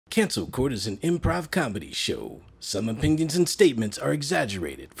Cancel Court is an improv comedy show. Some opinions and statements are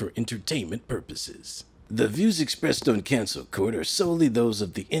exaggerated for entertainment purposes. The views expressed on Cancel Court are solely those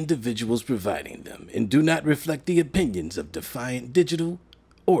of the individuals providing them and do not reflect the opinions of Defiant Digital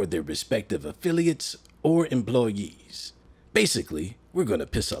or their respective affiliates or employees. Basically, we're gonna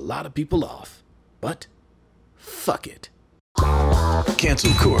piss a lot of people off, but fuck it.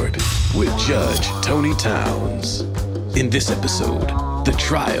 Cancel Court with Judge Tony Towns. In this episode, the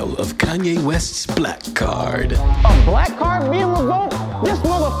trial of Kanye West's black card. A black card being revoked? This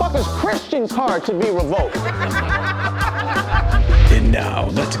motherfucker's Christian card to be revoked. And now,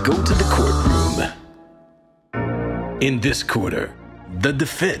 let's go to the courtroom. In this quarter, the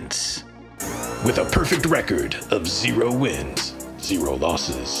defense. With a perfect record of 0 wins, 0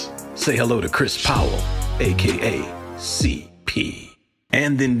 losses. Say hello to Chris Powell, aka CP.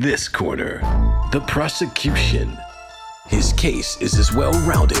 And in this corner, the prosecution. His case is as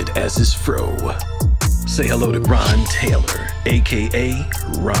well-rounded as his fro. Say hello to Ron Taylor, aka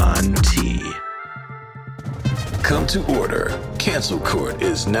Ron T. Come to order. Cancel Court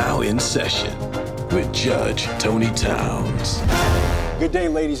is now in session with Judge Tony Towns. Good day,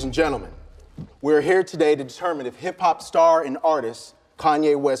 ladies and gentlemen. We're here today to determine if hip-hop star and artist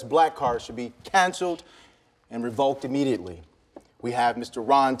Kanye West's black card should be canceled and revoked immediately. We have Mr.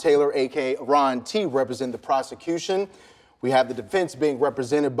 Ron Taylor, aka Ron T, represent the prosecution. We have the defense being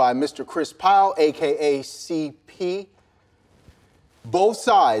represented by Mr. Chris Powell, aka CP. Both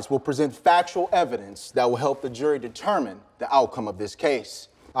sides will present factual evidence that will help the jury determine the outcome of this case.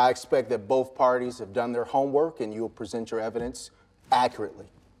 I expect that both parties have done their homework and you will present your evidence accurately.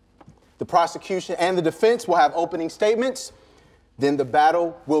 The prosecution and the defense will have opening statements, then the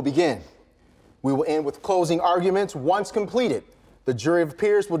battle will begin. We will end with closing arguments. Once completed, the jury of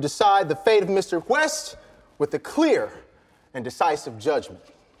peers will decide the fate of Mr. West with a clear and decisive judgment.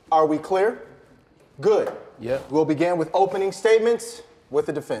 Are we clear? Good. Yep. We'll begin with opening statements with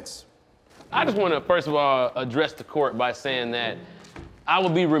the defense. I just want to, first of all, address the court by saying that I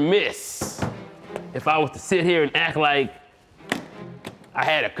would be remiss if I was to sit here and act like I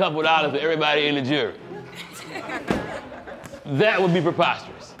had a couple dollars for everybody in the jury. That would be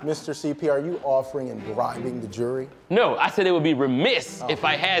preposterous. Mr. CP, are you offering and bribing the jury? No, I said it would be remiss if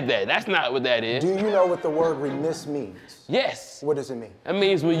I had that. That's not what that is. Do you know what the word remiss means? Yes. What does it mean? That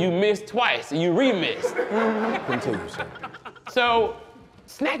means when you miss twice and you remiss. Continue, sir. So,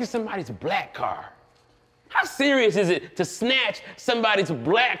 snatching somebody's black card. How serious is it to snatch somebody's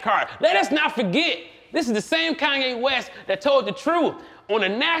black card? Let us not forget, this is the same Kanye West that told the truth on a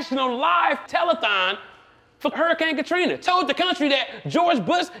national live telethon for Hurricane Katrina. Told the country that George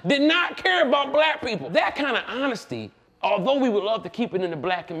Bush did not care about black people. That kind of honesty, although we would love to keep it in the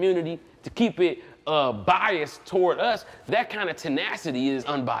black community, to keep it biased toward us, that kind of tenacity is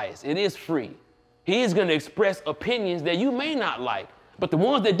unbiased. It is free. He is gonna express opinions that you may not like, but the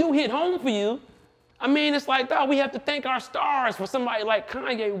ones that do hit home for you, I mean, it's like, dog, we have to thank our stars for somebody like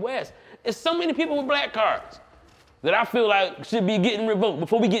Kanye West. There's so many people with black cards that I feel like should be getting revoked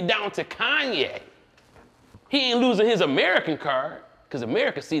before we get down to Kanye. He ain't losing his American card, because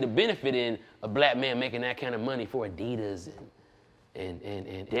America see the benefit in a black man making that kind of money for Adidas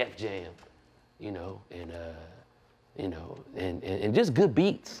and Def Jam, and just good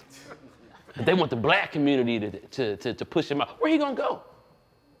beats. But they want the black community to push him out. Where he gonna go?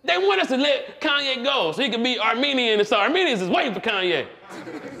 They want us to let Kanye go so he can be Armenian, and so Armenians is waiting for Kanye.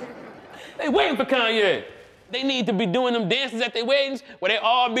 They waiting for Kanye. They need to be doing them dances at their weddings where they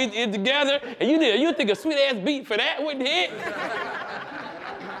all be together, and you think a sweet-ass beat for that wouldn't hit?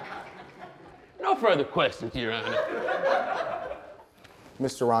 No further questions, Your Honor.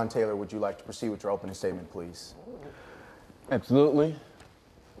 Mr. Ron Taylor, would you like to proceed with your opening statement, please? Absolutely.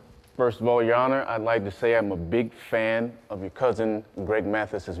 First of all, Your Honor, I'd like to say I'm a big fan of your cousin Greg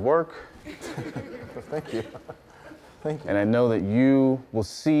Mathis's work. Thank you. Thank you. And I know that you will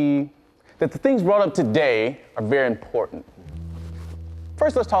see that the things brought up today are very important.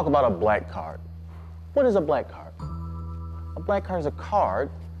 First, let's talk about a black card. What is a black card? A black card is a card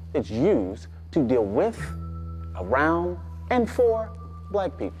that's used to deal with, around, and for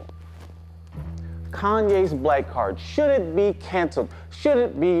black people. Kanye's black card, should it be canceled? Should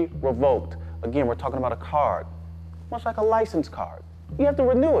it be revoked? Again, we're talking about a card, much like a license card. You have to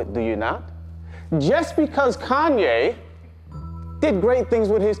renew it, do you not? Just because Kanye did great things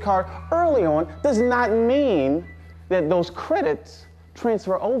with his card early on does not mean that those credits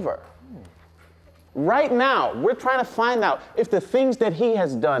transfer over. Right now, we're trying to find out if the things that he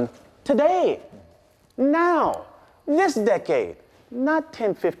has done today, now, this decade, not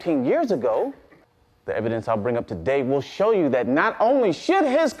 10, 15 years ago, The evidence I'll bring up today will show you that not only should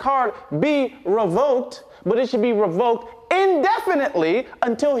his card be revoked, but it should be revoked indefinitely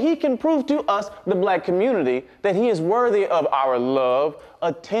until he can prove to us, the black community, that he is worthy of our love,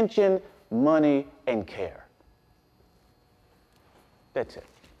 attention, money, and care. That's it.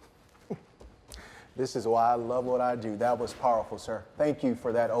 This is why I love what I do. That was powerful, sir. Thank you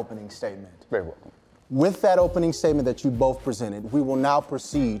for that opening statement. Very welcome. With that opening statement that you both presented, we will now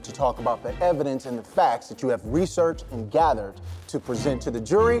proceed to talk about the evidence and the facts that you have researched and gathered to present to the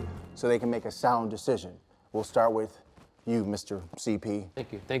jury so they can make a sound decision. We'll start with you, Mr. CP.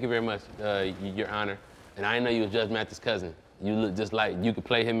 Thank you. Thank you very much, Your Honor. And I didn't know you was Judge Mathis' cousin. You look just like you could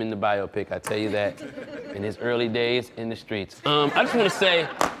play him in the biopic, I tell you that, in his early days in the streets. I just want to say,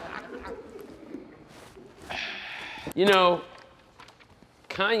 you know,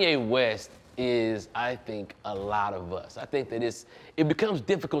 Kanye West is, I think, a lot of us. I think that it becomes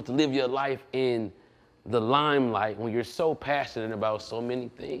difficult to live your life in the limelight when you're so passionate about so many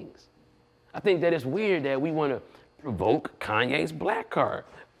things. I think that it's weird that we want to revoke Kanye's black card.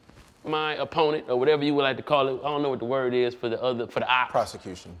 My opponent, or whatever you would like to call it, I don't know what the word is for the ops.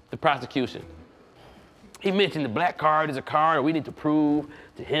 Prosecution. The prosecution. He mentioned the black card is a card we need to prove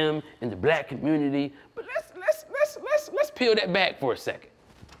to him and the black community. But let's peel that back for a second.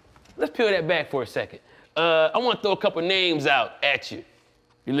 Let's peel that back for a second. I want to throw a couple names out at you.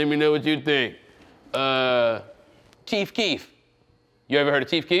 You let me know what you think. Chief Keef. You ever heard of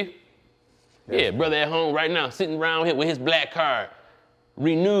Chief Keef? Yes. Yeah, brother at home right now, sitting around here with his black card,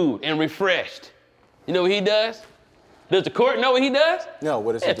 renewed and refreshed. You know what he does? Does the court know what he does? No,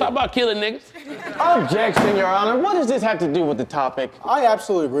 what does he do? Talk about killing niggas. Objection, Your Honor. What does this have to do with the topic? I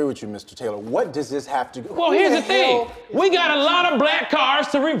absolutely agree with you, Mr. Taylor. What does this have to do? Well, here's the thing. We got a lot of black cards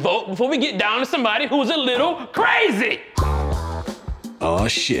to revoke before we get down to somebody who's a little crazy. Aw,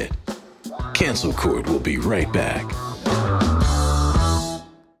 shit. Cancel Court will be right back.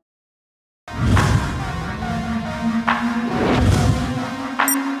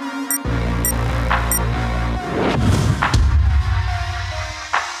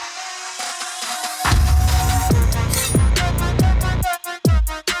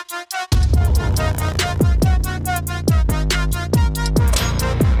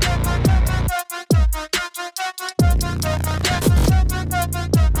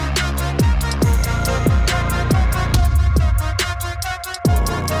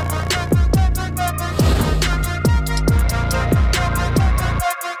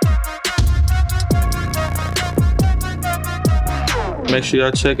 Make sure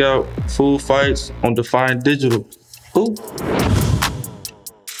y'all check out Food Fights on Define Digital. Who?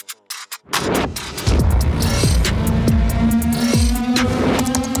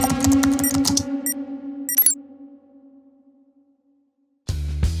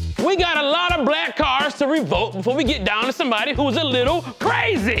 We got a lot of black cards to revoke before we get down to somebody who's a little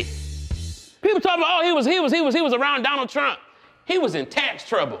crazy. People talk about, oh, he was around Donald Trump. He was in tax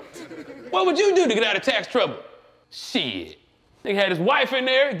trouble. What would you do to get out of tax trouble? Shit. They had his wife in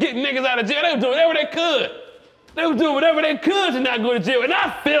there getting niggas out of jail. They were doing whatever they could. They were doing whatever they could to not go to jail, and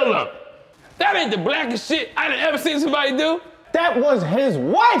I feel them. That ain't the blackest shit I done ever seen somebody do. That was his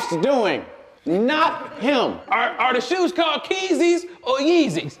wife's doing, not him. Are the shoes called Keezies or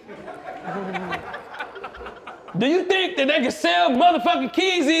Yeezys? Do you think that they can sell motherfucking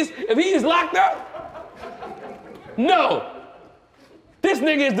Keezies if he's locked up? No. This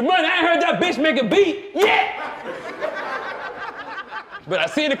nigga is the money. I ain't heard that bitch make a beat yet. But I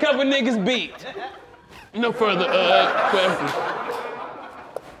seen a couple niggas beat. No further questions.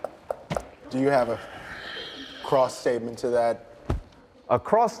 Do you have a cross statement to that? A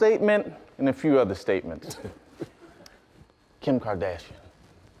cross statement and a few other statements. Kim Kardashian,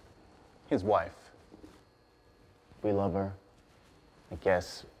 his wife. We love her, I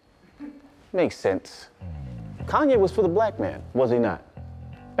guess. Makes sense. Kanye was for the black man, was he not?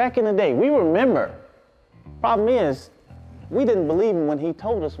 Back in the day, we remember. Problem is, we didn't believe him when he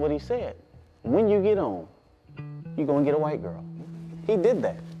told us what he said. When you get on, you're gonna get a white girl. He did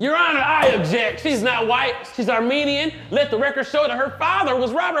that. Your Honor, I object. She's not white, she's Armenian. Let the record show that her father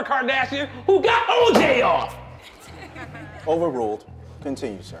was Robert Kardashian, who got OJ off. Overruled.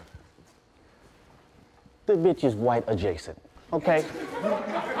 Continue, sir. The bitch is white adjacent, okay?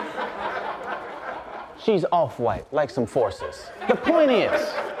 She's off-white, like some forces. The point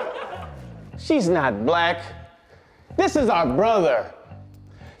is, she's not black. This is our brother.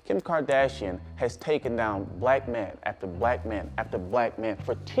 Kim Kardashian has taken down black man after black man after black man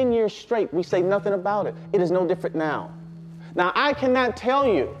for 10 years straight. We say nothing about it. It is no different now. Now, I cannot tell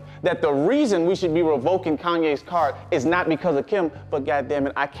you that the reason we should be revoking Kanye's card is not because of Kim, but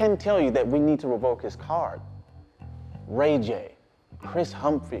goddammit, I can tell you that we need to revoke his card. Ray J, Chris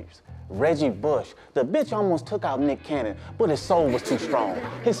Humphries, Reggie Bush. The bitch almost took out Nick Cannon, but his soul was too strong.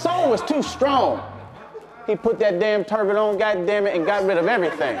 His soul was too strong. He put that damn turban on, goddammit, and got rid of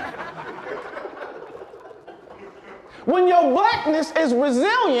everything. When your blackness is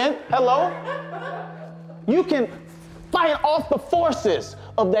resilient, hello, you can fight off the forces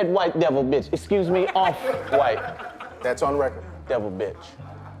of that white devil bitch. Excuse me, off white. That's on record. Devil bitch.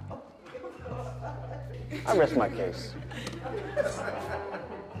 I rest my case.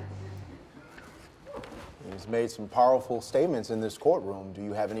 He's made some powerful statements in this courtroom. Do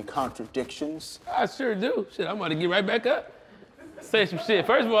you have any contradictions? I sure do. Shit, I'm about to get right back up. Say some shit.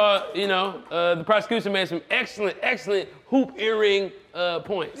 First of all, you know, the prosecution made some excellent hoop earring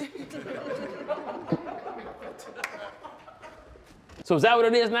points. So is that what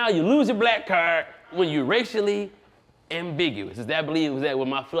it is now? You lose your black card when you're racially ambiguous. Is that, I believe, was that what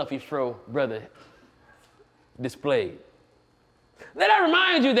my fluffy fro brother displayed? Let I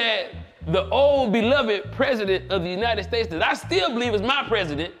remind you that the old beloved president of the United States that I still believe is my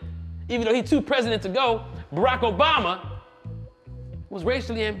president, even though he's 2 presidents ago, Barack Obama, was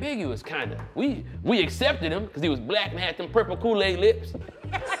racially ambiguous, kinda. We accepted him because he was black and had them purple Kool-Aid lips.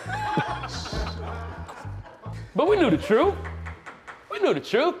 But we knew the truth. We knew the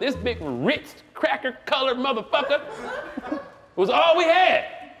truth. This big, rich, cracker-colored motherfucker was all we had.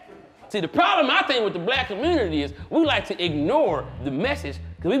 See, the problem, I think, with the black community is we like to ignore the message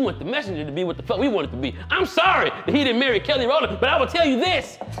because we want the messenger to be what the fuck we want it to be. I'm sorry that he didn't marry Kelly Rowland, but I will tell you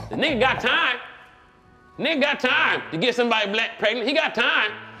this. The nigga got time. Nigga got time to get somebody black pregnant. He got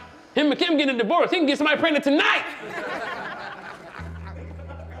time. Him and Kim getting a divorce. He can get somebody pregnant tonight.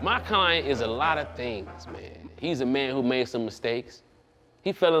 My client is a lot of things, man. He's a man who made some mistakes.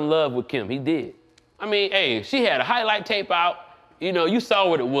 He fell in love with Kim. He did. I mean, hey, she had a highlight tape out. You know, you saw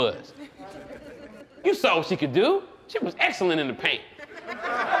what it was. You saw what she could do. She was excellent in the paint.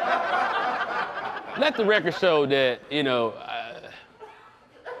 Let the record show that, you know,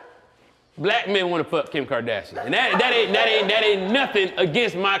 black men want to fuck Kim Kardashian. And that ain't nothing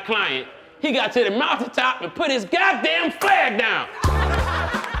against my client. He got to the mountaintop and put his goddamn flag down.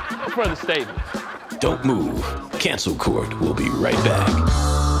 No further statements. Don't move. Cancel Court will be right back.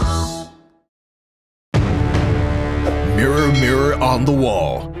 Mirror, mirror on the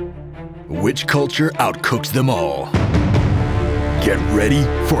wall. Which culture outcooks them all? Get ready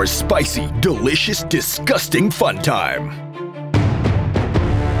for a spicy, delicious, disgusting fun time.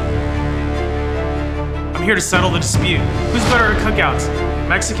 I'm here to settle the dispute. Who's better at cookouts?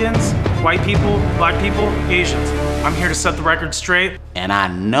 Mexicans, white people, black people, Asians. I'm here to set the record straight. And I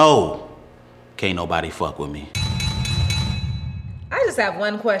know can't nobody fuck with me. I just have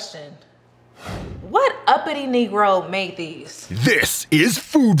one question. What uppity Negro made these? This is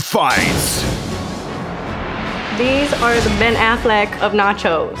Food Fights. These are the Ben Affleck of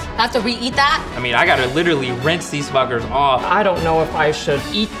nachos. Have to re-eat that? I mean, I gotta literally rinse these fuckers off. I don't know if I should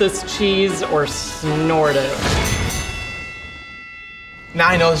eat this cheese or snort it. Now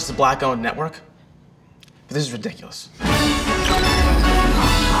I know this is a black-owned network, but this is ridiculous.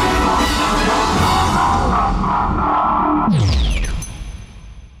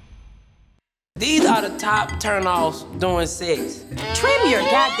 These are the top turnoffs during sex. Trim your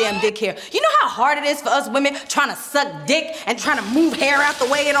goddamn dick hair. You know how hard it is for us women trying to suck dick and trying to move hair out the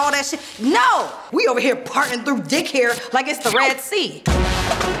way and all that shit? No! We over here parting through dick hair like it's the Red Sea.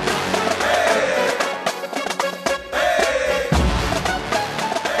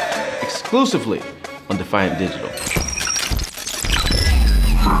 Exclusively on Defiant Digital.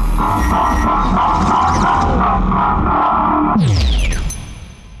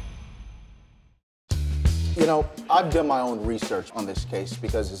 You know, I've done my own research on this case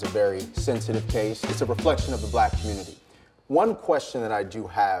because it's a very sensitive case. It's a reflection of the black community. One question that I do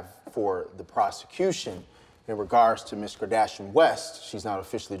have for the prosecution in regards to Ms. Kardashian West, she's not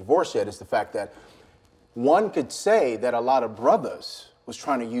officially divorced yet, is the fact that one could say that a lot of brothers was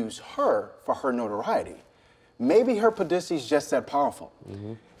trying to use her for her notoriety. Maybe her publicity is just that powerful.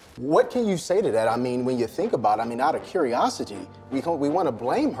 What can you say to that? I mean, when you think about it, I mean, out of curiosity, we want to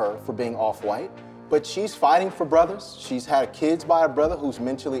blame her for being off-white, but she's fighting for brothers. She's had kids by a brother who's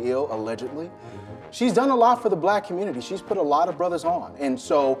mentally ill, allegedly. She's done a lot for the black community. She's put a lot of brothers on. And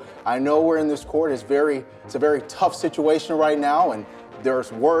so I know we're in this court. It's a very tough situation right now, and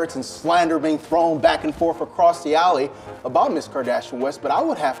there's words and slander being thrown back and forth across the alley about Ms. Kardashian West, but I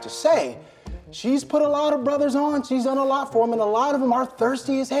would have to say She's put a lot of brothers on. She's done a lot for them, and a lot of them are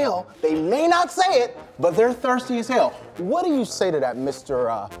thirsty as hell. They may not say it, but they're thirsty as hell. What do you say to that,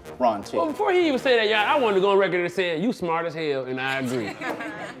 Mr. Ron Taylor? Well, before he even say that, y'all, I wanted to go on record and say, you smart as hell, and I agree.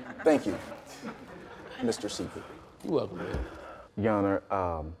 Thank you, Mr. Seafood. You're welcome, man. Your Honor,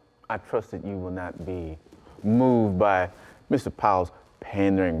 I trust that you will not be moved by Mr. Powell's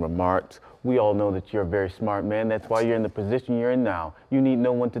pandering remarks. We all know that you're a very smart man. That's why you're in the position you're in now. You need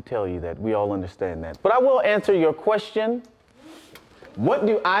no one to tell you that. We all understand that. But I will answer your question. What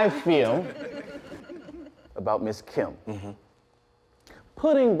do I feel about Miss Kim?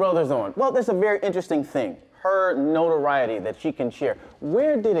 Putting brothers on. Well, that's a very interesting thing. Her notoriety that she can share.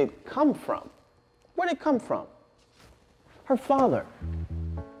 Where did it come from? Where did it come from? Her father.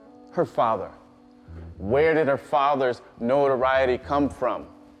 Her father. Where did her father's notoriety come from?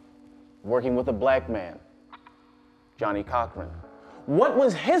 Working with a black man, Johnny Cochran. What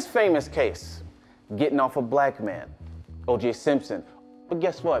was his famous case? Getting off a black man, O.J. Simpson. But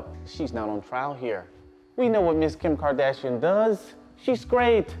guess what? She's not on trial here. We know what Miss Kim Kardashian does. She's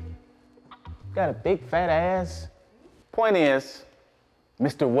great. Got a big fat ass. Point is,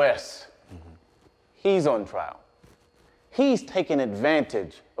 Mr. West, he's on trial. He's taking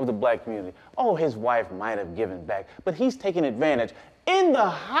advantage of the black community. Oh, his wife might have given back, but he's taking advantage in the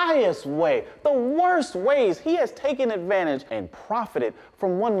highest way, the worst ways. He has taken advantage and profited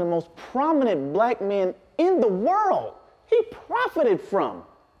from one of the most prominent black men in the world. He profited from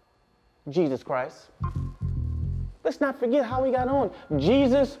Jesus Christ. Let's not forget how he got on.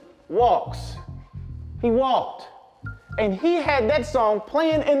 Jesus walks. He walked. And he had that song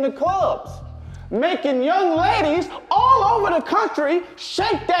playing in the clubs, making young ladies all over the country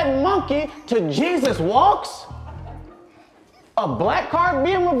shake that monkey to Jesus Walks. A black card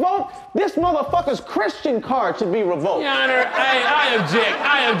being revoked? This motherfucker's Christian card should be revoked. Your Honor,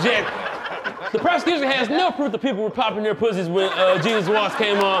 I object. The prosecution has no proof that people were popping their pussies when Jesus Walks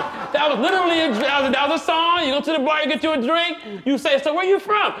came on. That was literally that was a song. You go to the bar, you get you a drink. You say, so where you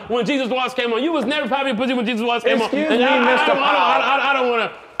from? When Jesus Walks came on, you was never popping your pussy when Jesus Walks came on. Excuse me, Mr. Powell. I don't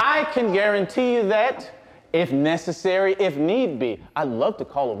want to. I can guarantee you that. If necessary, if need be, I'd love to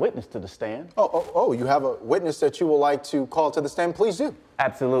call a witness to the stand. Oh, you have a witness that you would like to call to the stand? Please do.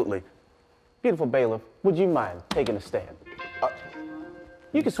 Absolutely. Beautiful bailiff, would you mind taking a stand?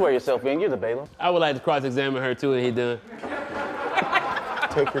 You can swear yourself in, you're the bailiff. I would like to cross-examine her too, and he done.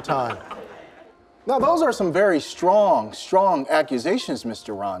 Take your time. Now, those are some very strong accusations,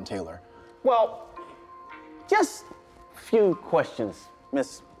 Mr. Ron Taylor. Well, just a few questions,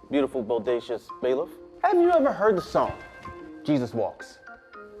 Miss Beautiful, Bodacious Bailiff. Have you ever heard the song, Jesus Walks?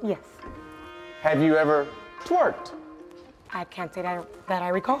 Yes. Have you ever twerked? I can't say that I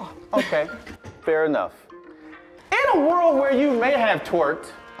recall. Okay, fair enough. In a world where you may have twerked,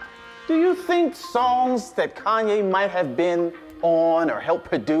 do you think songs that Kanye might have been on or helped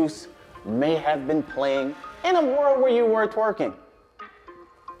produce may have been playing in a world where you were twerking?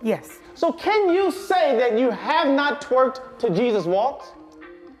 Yes. So can you say that you have not twerked to Jesus Walks?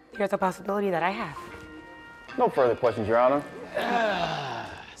 There's a possibility that I have. No further questions, Your Honor.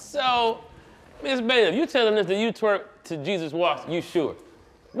 So, Miss Bailiff, you telling us that you twerk to Jesus Walks, you sure?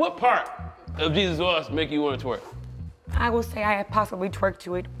 What part of Jesus Walks make you want to twerk? I will say I have possibly twerked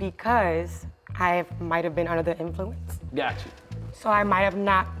to it because I might have been under the influence. Got you. So I might have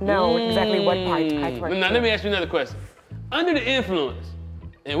not known exactly what part I twerked Now, to. let me ask you another question. Under the influence,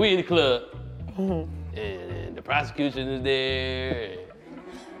 and we in the club, and the prosecution is there,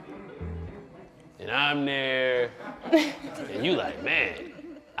 and I'm there, and you like, man,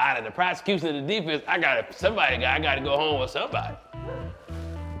 out of the prosecution and the defense, I gotta go home with somebody.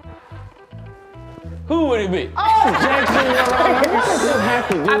 Who would it be? Objection, Your Honor. What does it have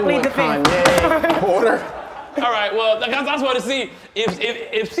to do with Kanye? Order. All right, well, I just want to see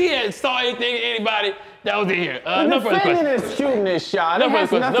if she had saw anything, anybody that was in here. No further questions. The defendant is shooting this shot. No It has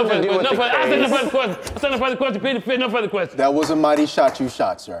further nothing to do with the questions. I said no case. further questions. I said no further questions. Plead the fifth, no further questions. That was a mighty shot you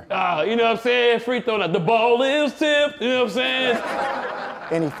shot, sir. You know what I'm saying? Free throw, like the ball is tipped. You know what I'm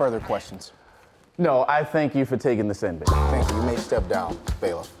saying? Any further questions? No, I thank you for taking the sin, baby. Thank you. You may step down,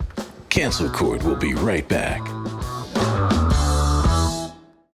 bailiff. Cancel Court will be right back.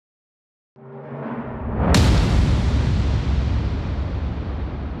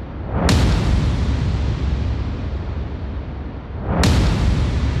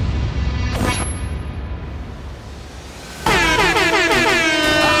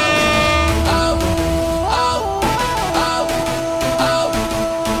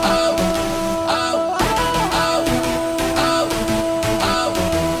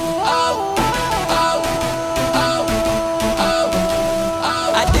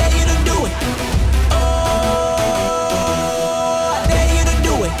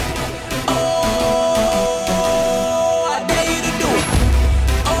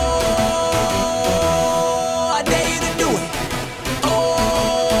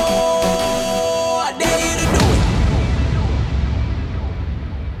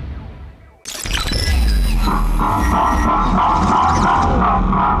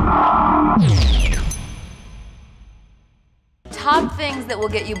 will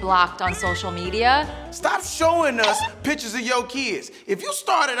get you blocked on social media. Stop showing us pictures of your kids. If you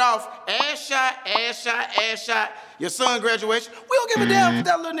started off ass shot, your son graduation, we don't give a damn if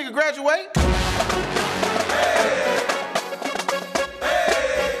that little nigga graduate.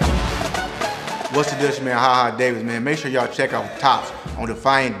 What's the Dutch man? Ha Davis, man. Make sure y'all check out Tops on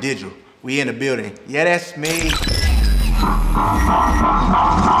Defiant Digital. We in the building. Yeah, that's me.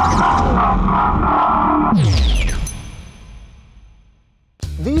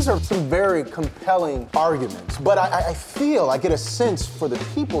 These are some very compelling arguments, but I feel, I get a sense for the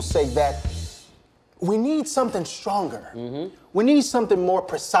people's sake that we need something stronger. We need something more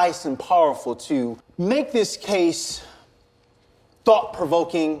precise and powerful to make this case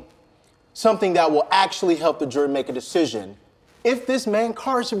thought-provoking, something that will actually help the jury make a decision. If this man's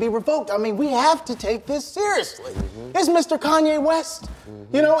card should be revoked, I mean, we have to take this seriously. It's Mr. Kanye West.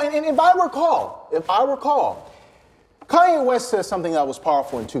 You know, and if I recall, Kanye West said something that was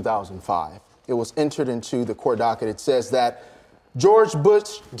powerful in 2005. It was entered into the court docket. It says that George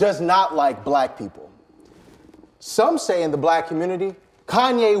Bush does not like black people. Some say in the black community,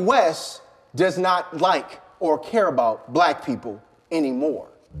 Kanye West does not like or care about black people anymore.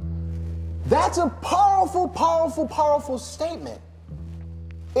 That's a powerful, powerful, powerful statement.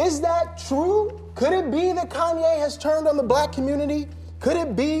 Is that true? Could it be that Kanye has turned on the black community? Could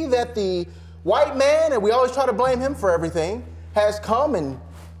it be that the white man, and we always try to blame him for everything, has come and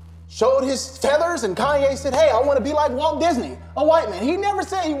showed his feathers, and Kanye said, hey, I want to be like Walt Disney, a white man. He never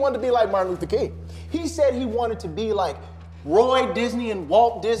said he wanted to be like Martin Luther King. He said he wanted to be like Roy Disney and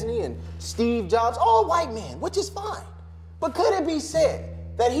Walt Disney and Steve Jobs, all white men, which is fine. But could it be said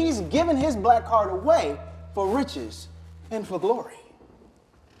that he's given his black card away for riches and for glory?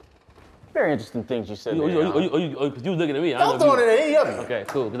 Very interesting things you said. Because you was looking at me. I'm throwing it at any of you. Okay,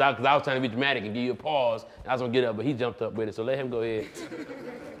 cool. Because I was trying to be dramatic and give you a pause. And I was going to get up, but he jumped up with it. So let him go ahead.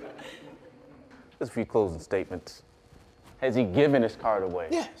 Just a few closing statements. Has he given his card away?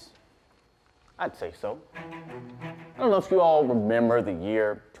 Yes. I'd say so. I don't know if you all remember the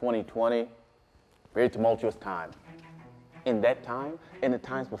year 2020. Very tumultuous time. In that time, in the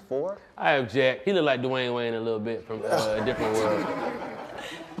times before. I object. He looked like Dwayne Wayne a little bit from a different world.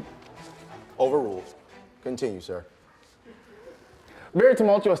 Overruled. Continue, sir. Very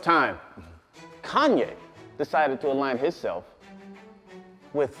tumultuous time. Kanye decided to align himself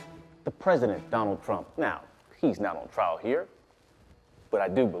with the president, Donald Trump. Now, he's not on trial here, but I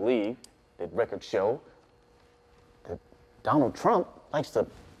do believe that records show that Donald Trump likes to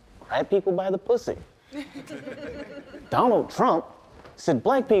grab people by the pussy. Donald Trump said,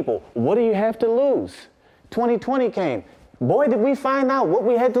 black people, what do you have to lose? 2020 came. Boy, did we find out what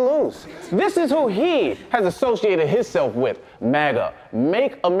we had to lose. This is who he has associated himself with. MAGA,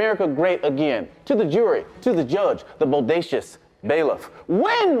 Make America Great Again. To the jury, to the judge, the bodacious Baliff.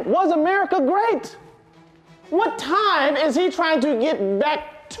 When was America great? What time is he trying to get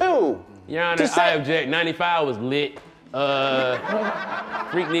back to? Your Honor, I object. 95 was lit.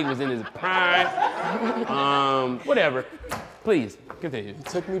 Freak Nick was in his prime. Whatever. Please, continue. He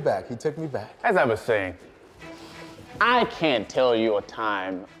took me back. As I was saying, I can't tell you a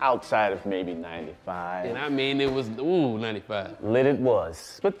time outside of maybe 95. And I mean, it was, 95. Lit it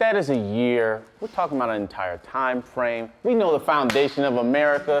was. But that is a year. We're talking about an entire time frame. We know the foundation of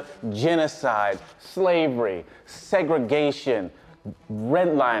America: genocide, slavery, segregation,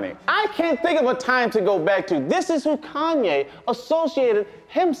 redlining. I can't think of a time to go back to. This is who Kanye associated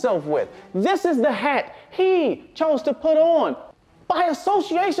himself with. This is the hat he chose to put on by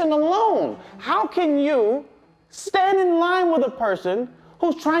association alone. How can you stand in line with a person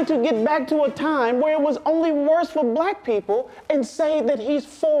who's trying to get back to a time where it was only worse for black people and say that he's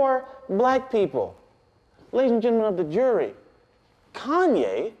for black people? Ladies and gentlemen of the jury,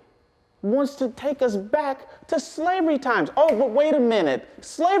 Kanye wants to take us back to slavery times. Oh, but wait a minute.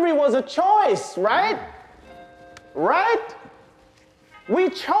 Slavery was a choice, right? Right? We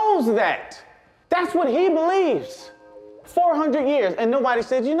chose that. That's what he believes. 400 years, and nobody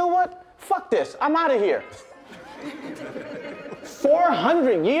says, you know what? Fuck this, I'm out of here.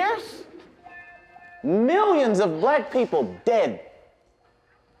 400 years? Millions of black people dead.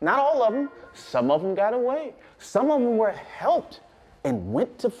 Not all of them. Some of them got away. Some of them were helped and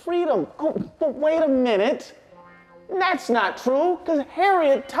went to freedom. Oh, but wait a minute. That's not true, because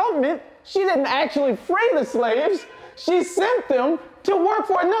Harriet Tubman, she didn't actually free the slaves. She sent them to work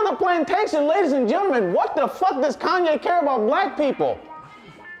for another plantation. Ladies and gentlemen, what the fuck does Kanye care about black people?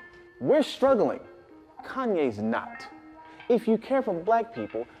 We're struggling. Kanye's not. If you care for black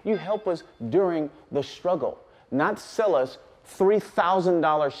people, you help us during the struggle, not sell us $3,000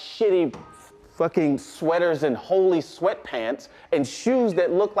 shitty fucking sweaters and holy sweatpants and shoes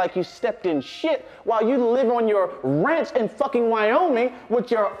that look like you stepped in shit while you live on your ranch in fucking Wyoming with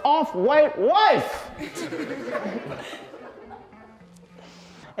your off-white wife.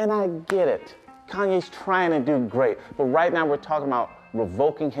 And I get it. Kanye's trying to do great, but right now we're talking about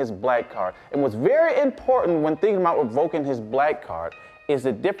revoking his black card. And what's very important when thinking about revoking his black card is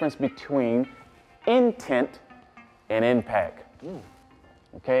the difference between intent and impact.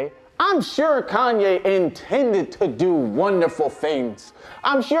 Okay? I'm sure Kanye intended to do wonderful things.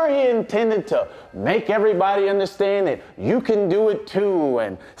 I'm sure he intended to make everybody understand that you can do it too,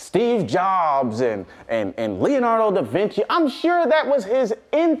 and Steve Jobs and Leonardo da Vinci. I'm sure that was his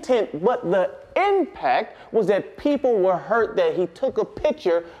intent, but the impact was that people were hurt that he took a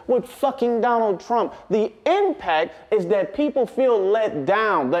picture with fucking Donald Trump. The impact is that people feel let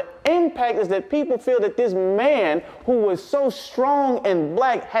down. The impact is that people feel that this man who was so strong and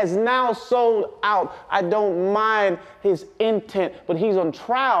black has now sold out. I don't mind his intent, but he's on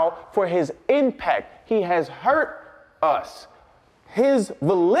trial for his impact. He has hurt us. His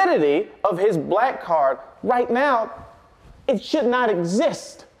validity of his black card right now, it should not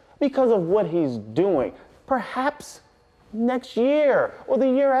exist because of what he's doing. Perhaps next year or the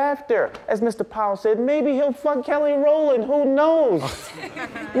year after, as Mr. Powell said, maybe he'll fuck Kelly Rowland, who knows?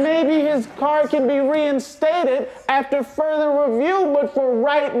 Maybe his card can be reinstated after further review, but for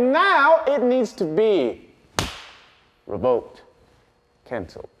right now, it needs to be revoked,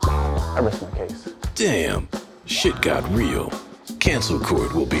 canceled. I rest my case. Damn, shit got real. Cancel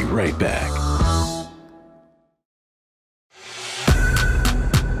Court will be right back.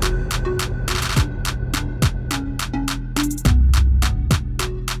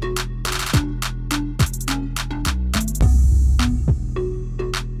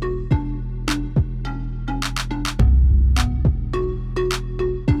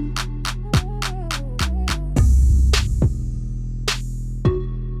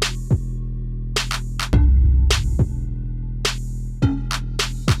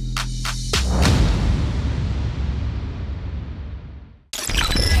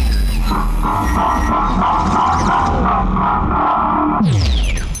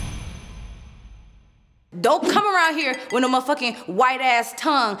 Don't come around here with a motherfucking white ass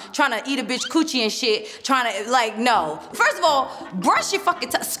tongue trying to eat a bitch coochie and shit, trying to, like, no. First of all, brush your fucking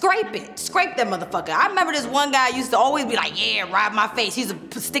tongue, scrape it. Scrape that motherfucker. I remember this one guy used to always be like, yeah, ride my face. He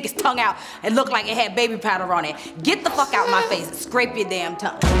used to stick his tongue out and look like it had baby powder on it. Get the fuck out my face. Scrape your damn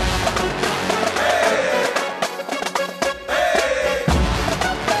tongue.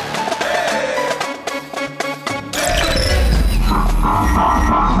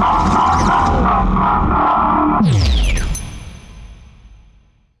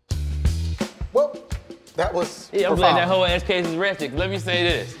 Well, that was Yeah, I'm profound. glad that whole ass case is rested. Let me say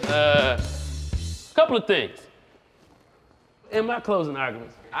this. Couple of things. In my closing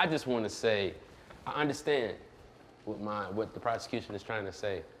arguments, I just want to say, I understand what the prosecution is trying to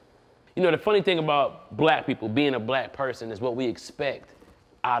say. You know, the funny thing about black people, being a black person, is what we expect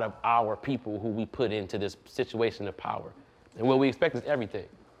out of our people who we put into this situation of power. And what we expect is everything.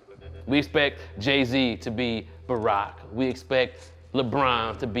 We expect Jay-Z to be Barack. We expect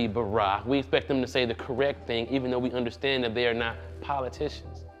LeBron to be Barack. We expect them to say the correct thing, even though we understand that they are not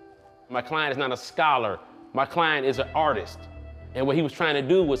politicians. My client is not a scholar. My client is an artist. And what he was trying to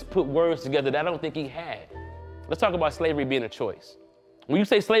do was put words together that I don't think he had. Let's talk about slavery being a choice. When you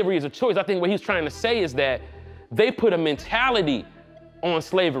say slavery is a choice, I think what he's trying to say is that they put a mentality on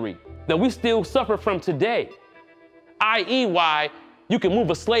slavery that we still suffer from today, i.e. why you can move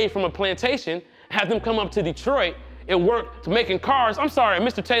a slave from a plantation, have them come up to Detroit and work to making cars. I'm sorry,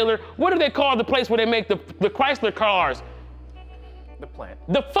 Mr. Taylor, what do they call the place where they make the Chrysler cars? The plant.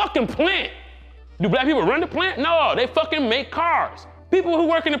 The fucking plant. Do black people run the plant? No, they fucking make cars. People who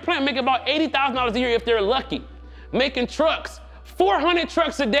work in the plant make about $80,000 a year if they're lucky. Making trucks, 400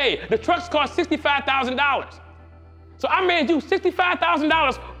 trucks a day. The trucks cost $65,000. So I made you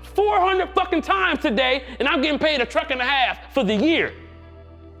 $65,000 400 fucking times today, and I'm getting paid a truck and a half for the year.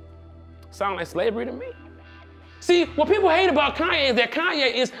 Sound like slavery to me? See, what people hate about Kanye is that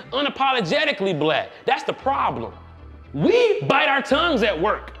Kanye is unapologetically black. That's the problem. We bite our tongues at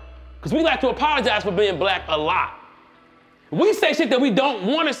work because we like to apologize for being black a lot. We say shit that we don't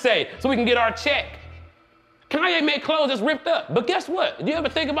want to say so we can get our check. Kanye made clothes that's ripped up, but guess what? Do you ever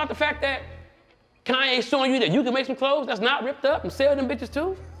think about the fact that Kanye's showing you that you can make some clothes that's not ripped up and sell them bitches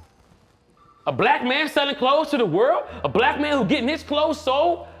too? A black man selling clothes to the world? A black man who getting his clothes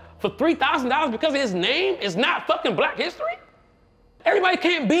sold for $3,000 because of his name is not fucking black history? Everybody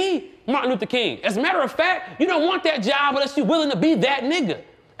can't be Martin Luther King. As a matter of fact, you don't want that job unless you're willing to be that nigga.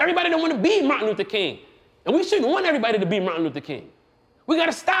 Everybody don't want to be Martin Luther King. And we shouldn't want everybody to be Martin Luther King. We got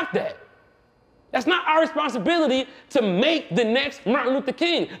to stop that. That's not our responsibility to make the next Martin Luther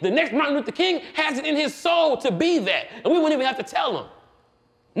King. The next Martin Luther King has it in his soul to be that. And we wouldn't even have to tell him.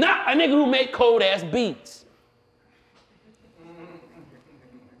 Not a nigga who make cold ass beats.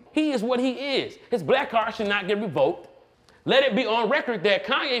 He is what he is. His black card should not get revoked. Let it be on record that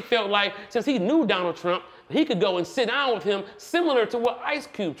Kanye felt like, since he knew Donald Trump, he could go and sit down with him, similar to what Ice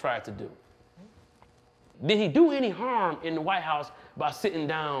Cube tried to do. Did he do any harm in the White House by sitting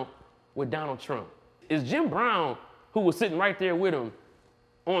down with Donald Trump? Is Jim Brown, who was sitting right there with him,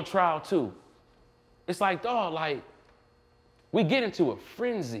 on trial too? It's like, dog, like, we get into a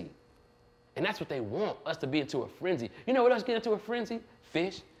frenzy. And that's what they want, us to be into a frenzy. You know what else get into a frenzy?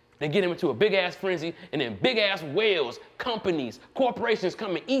 Fish. They get them into a big ass frenzy, and then big ass whales, companies, corporations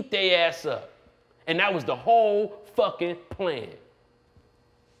come and eat their ass up. And that was the whole fucking plan.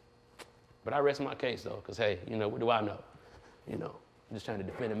 But I rest my case though, because hey, you know, what do I know? You know, I'm just trying to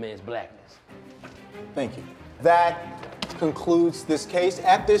defend a man's blackness. Thank you. That concludes this case.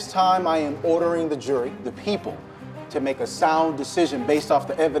 At this time, I am ordering the jury, the people, to make a sound decision based off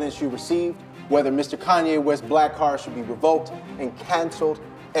the evidence you received, whether Mr. Kanye West's black card should be revoked and canceled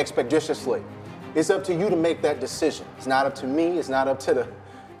expeditiously. It's up to you to make that decision. It's not up to me. It's not up to the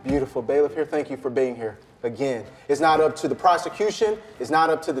beautiful bailiff here. Thank you for being here again. It's not up to the prosecution. It's not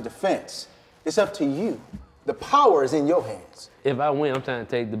up to the defense. It's up to you. The power is in your hands. If I win, I'm trying to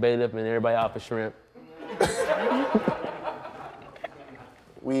take the bailiff and everybody off of shrimp.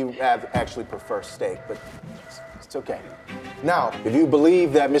 We have actually prefer steak, but it's okay. Now, if you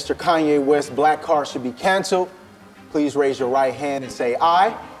believe that Mr. Kanye West's black card should be canceled, please raise your right hand and say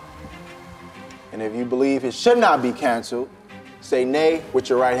aye. And if you believe it should not be canceled, say nay with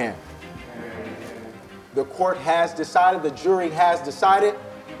your right hand. The court has decided, the jury has decided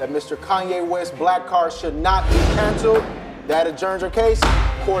that Mr. Kanye West's black card should not be canceled. That adjourns your case.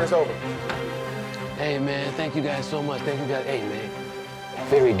 Court is over. Hey, man, thank you guys so much. Thank you guys. Hey, man,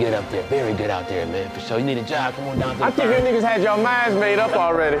 very good up there. Very good out there, man. For sure. You need a job. Come on down to the I think you niggas had your minds made up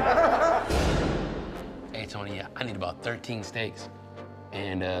already. Hey, Tony, yeah, I need about 13 steaks.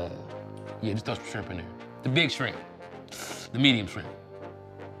 And, yeah, just throw some shrimp in there. The big shrimp. The medium shrimp.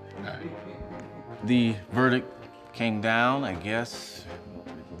 All right. The verdict came down, I guess.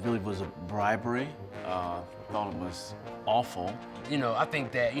 It really was a bribery. Thought it was awful. You know, I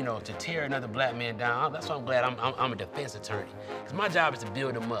think that, you know, to tear another black man down, that's why I'm glad I'm a defense attorney. Because my job is to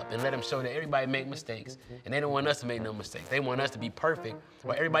build them up and let them show that everybody make mistakes. And they don't want us to make no mistakes. They want us to be perfect,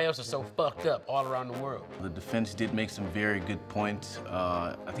 while everybody else is so fucked up all around the world. The defense did make some very good points.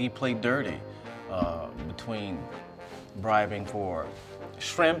 I think he played dirty between bribing for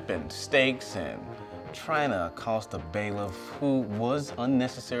shrimp and steaks and trying to accost a bailiff who was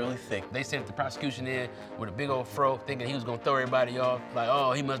unnecessarily thick. They sent the prosecution in with a big old fro, thinking he was gonna throw everybody off. Like,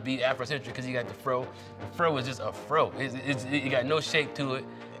 oh, he must be Afrocentric because he got the fro. The fro is just a fro. It got no shape to it.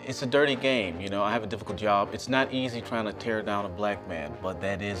 It's a dirty game, you know. I have a difficult job. It's not easy trying to tear down a black man, but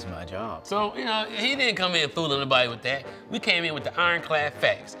that is my job. So, you know, he didn't come in fooling nobody with that. We came in with the ironclad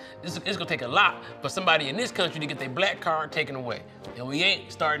facts. It's gonna take a lot for somebody in this country to get their black card taken away. And we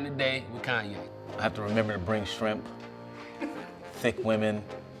ain't starting today with Kanye. I have to remember to bring shrimp, thick women,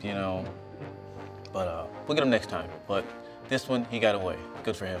 you know, but we'll get him next time. But this one, he got away.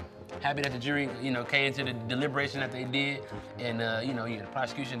 Good for him. Happy that the jury, you know, came to the deliberation that they did. And, you know, the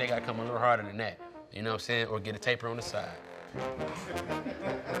prosecution, they gotta come a little harder than that. You know what I'm saying? Or get a taper on the side.